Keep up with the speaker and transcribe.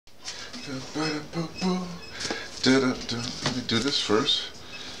Let me do this first.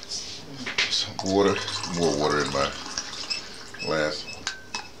 Some water, more water in my glass.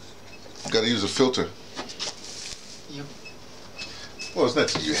 Got to use a filter. Yep. Well, it's not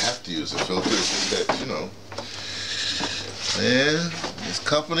that you have to use a filter. It's that, you know, man, these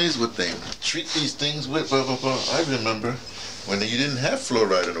companies, what they treat these things with, blah, blah, blah. I remember when you didn't have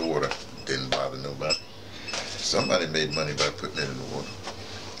fluoride in the water. Didn't bother nobody. Somebody made money by putting it in the water.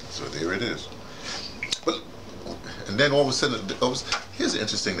 So there it is. But, and then all of a sudden, here's the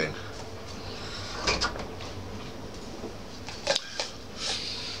interesting thing.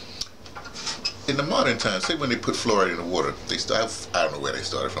 In the modern times, say when they put fluoride in the water, I don't know where they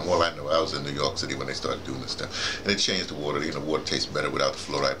started from. All I know, I was in New York City when they started doing this stuff. And they changed the water, you know, water tastes better without the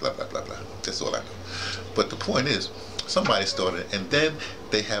fluoride, blah, blah, blah, blah. That's all I know. But the point is, somebody started, and then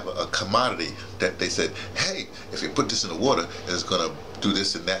they have a commodity that they said, hey, if you put this in the water, it's going to do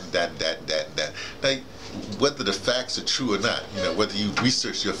this and that and that and that and that and that. Now, whether the facts are true or not, you know, whether you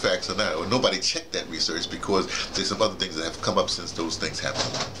research your facts or not, or nobody checked that research because there's some other things that have come up since those things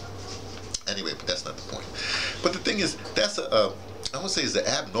happened. Anyway, but that's not the point. But the thing is, that's I won't say it's an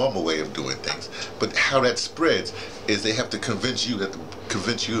abnormal way of doing things, but how that spreads is they have to convince you in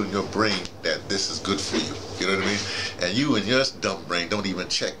your brain that this is good for you. You know what I mean? And you and your dumb brain don't even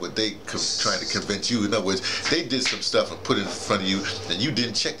check what they trying to convince you. In other words, they did some stuff and put it in front of you, and you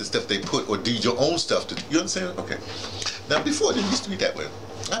didn't check the stuff they put or did your own stuff. You understand? Okay. Now, before it didn't used to be that way.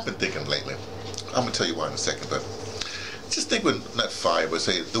 I've been thinking lately. I'm gonna tell you why in a second, but just think with not fire, but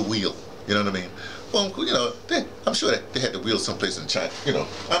say the wheel. You know what I mean? Well, you know, I'm sure that they had the wheel someplace in China. You know,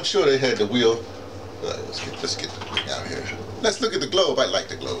 I'm sure they had the wheel. Let's get down here. Let's look at the globe. I like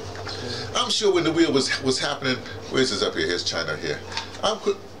the globe. I'm sure when the wheel was happening, where's this up here? Here's China here.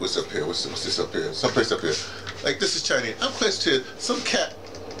 What's up here? What's this up here? Someplace up here. Like this is China. I'm close to some cat,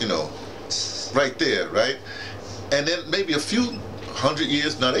 you know, right there, right? And then maybe a few hundred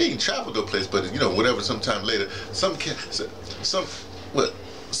years. Now they ain't traveled to a place, but you know, whatever. Sometime later, some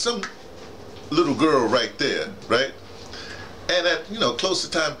little girl right there, right? And at, you know, close to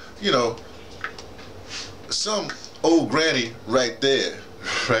time, you know, some old granny right there,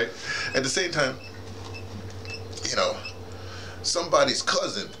 right? At the same time, you know, somebody's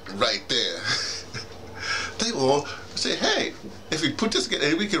cousin right there. They all say, hey, if we put this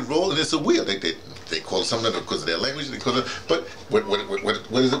together, we can roll, and it's a wheel. They call it something because of their language. They call it, but what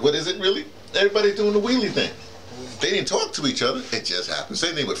is it really? Everybody doing the wheelie thing. They didn't talk to each other. It just happened.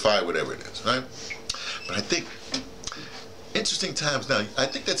 Same thing with fire, whatever it is, right? But I think interesting times now. I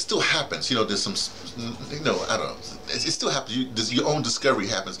think that still happens. You know, there's some, you know, I don't know. It still happens. Your own discovery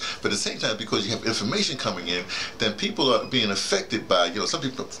happens. But at the same time, because you have information coming in, then people are being affected by, you know, some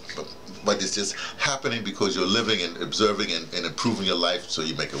people, but it's just happening because you're living and observing and improving your life, so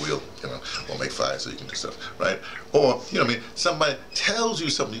you make a wheel, you know, or make fire so you can do stuff, right? Or, you know what I mean, somebody tells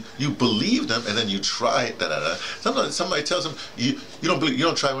you something, you believe them, and then you try it, Sometimes somebody tells them, you don't believe, you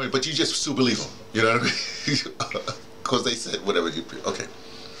don't try it, but you just still believe them, you know what I mean? Because they said whatever you, okay.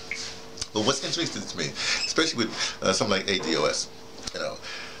 But what's interesting to me, especially with something like ADOS, you know,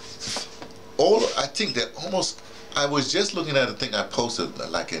 I think that almost, I was just looking at a thing I posted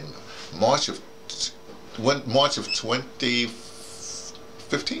like in March of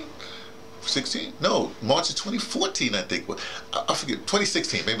 2015, 16? No, March of 2014, I think. I forget,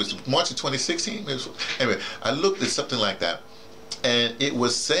 2016, maybe it was March of 2016. Anyway, I looked at something like that, and it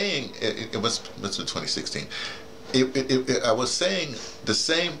was saying, it was 2016. I was saying the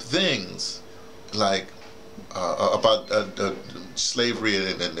same things, like about slavery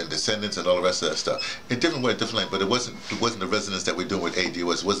and descendants and all the rest of that stuff in different way, different language, but it wasn't the resonance that we're doing with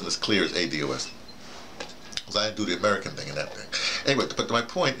ADOS. It wasn't as clear as ADOS. Because I didn't do the American thing and that thing. Anyway, but my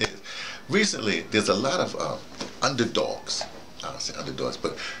point is, recently there's a lot of underdogs. I don't say underdogs,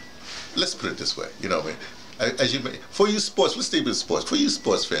 but let's put it this way. You know what I mean? As you may, for you sports, let's stay with sports. For you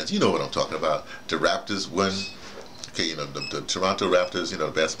sports fans, you know what I'm talking about. The Raptors won. Okay, you know the Toronto Raptors. You know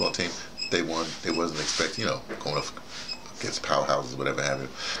the basketball team. They won. They wasn't expecting, you know, going up against powerhouses, whatever have you.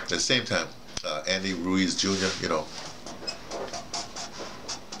 At the same time, Andy Ruiz Jr., you know,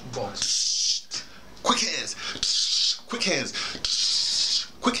 Boss. Quick hands, quick hands,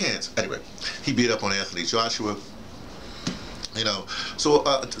 quick hands. Anyway, he beat up on Anthony Joshua. You know, so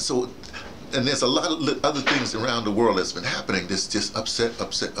and there's a lot of other things around the world that's been happening. This just upset.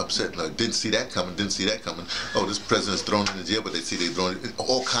 Like, didn't see that coming. Oh, this president's thrown in the jail, but they see they're thrown.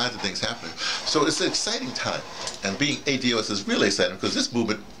 All kinds of things happening. So it's an exciting time, and being ADOS is really exciting because this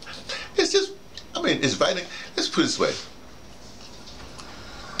movement, it's just, I mean, it's writing. Let's put it this way.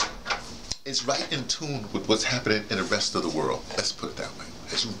 It's right in tune with what's happening in the rest of the world. Let's put it that way.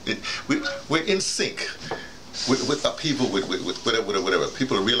 We're in sync. with upheaval, with whatever.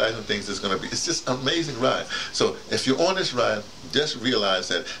 People are realizing things is going to be. It's just an amazing ride. So if you're on this ride, just realize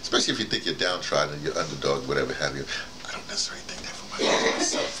that, especially if you think you're downtrodden, you're underdog, whatever have you. I don't necessarily think that for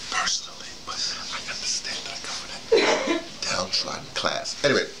myself personally, but I understand that I come from that downtrodden class.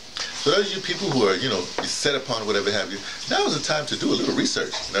 Anyway. So those of you people who are, set upon whatever have you, now is the time to do a little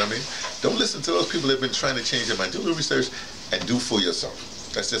research, you know what I mean? Don't listen to those people that have been trying to change their mind. Do a little research and do for yourself.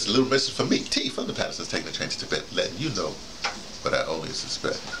 That's just a little message from me, T, from the Pattersons, taking the train to Tibet, letting you know what I only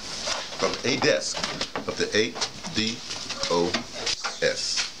suspect. From a desk of the ADOS.